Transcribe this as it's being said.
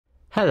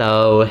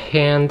Hello,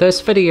 in this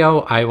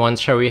video I want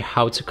to show you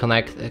how to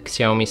connect a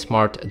Xiaomi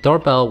Smart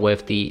Doorbell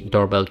with the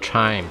doorbell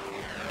chime.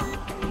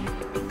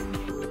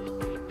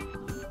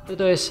 To do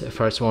this,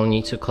 first we'll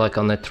need to click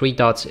on the three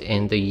dots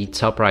in the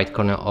top right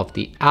corner of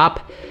the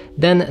app,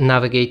 then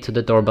navigate to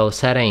the doorbell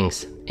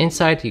settings.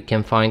 Inside you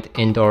can find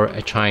indoor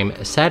chime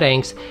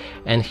settings,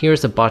 and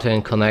here's the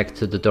button connect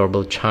to the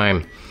doorbell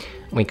chime.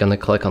 We're gonna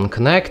click on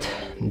connect,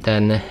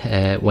 then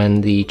when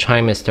the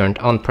chime is turned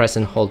on, press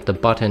and hold the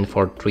button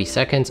for 3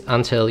 seconds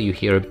until you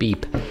hear a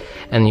beep.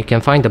 And you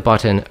can find the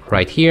button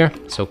right here,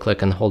 so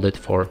click and hold it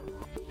for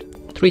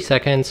 3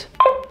 seconds.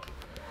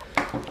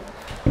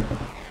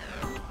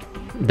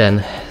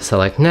 Then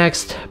select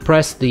next,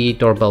 press the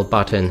doorbell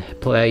button,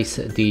 place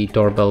the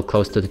doorbell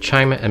close to the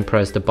chime and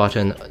press the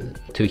button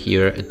to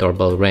hear a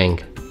doorbell ring.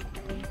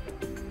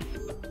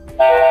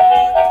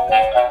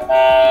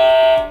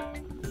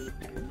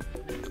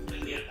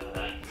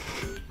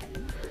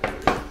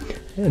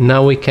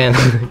 Now we can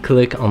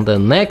click on the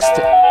next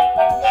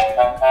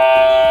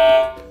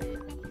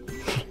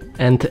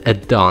and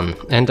done.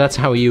 And that's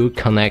how you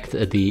connect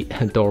the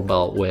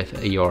doorbell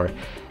with your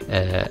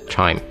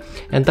chime.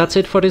 And that's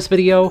it for this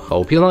video.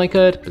 Hope you like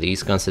it.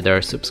 Please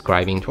consider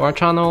subscribing to our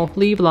channel,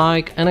 leave a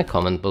like and a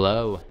comment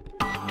below.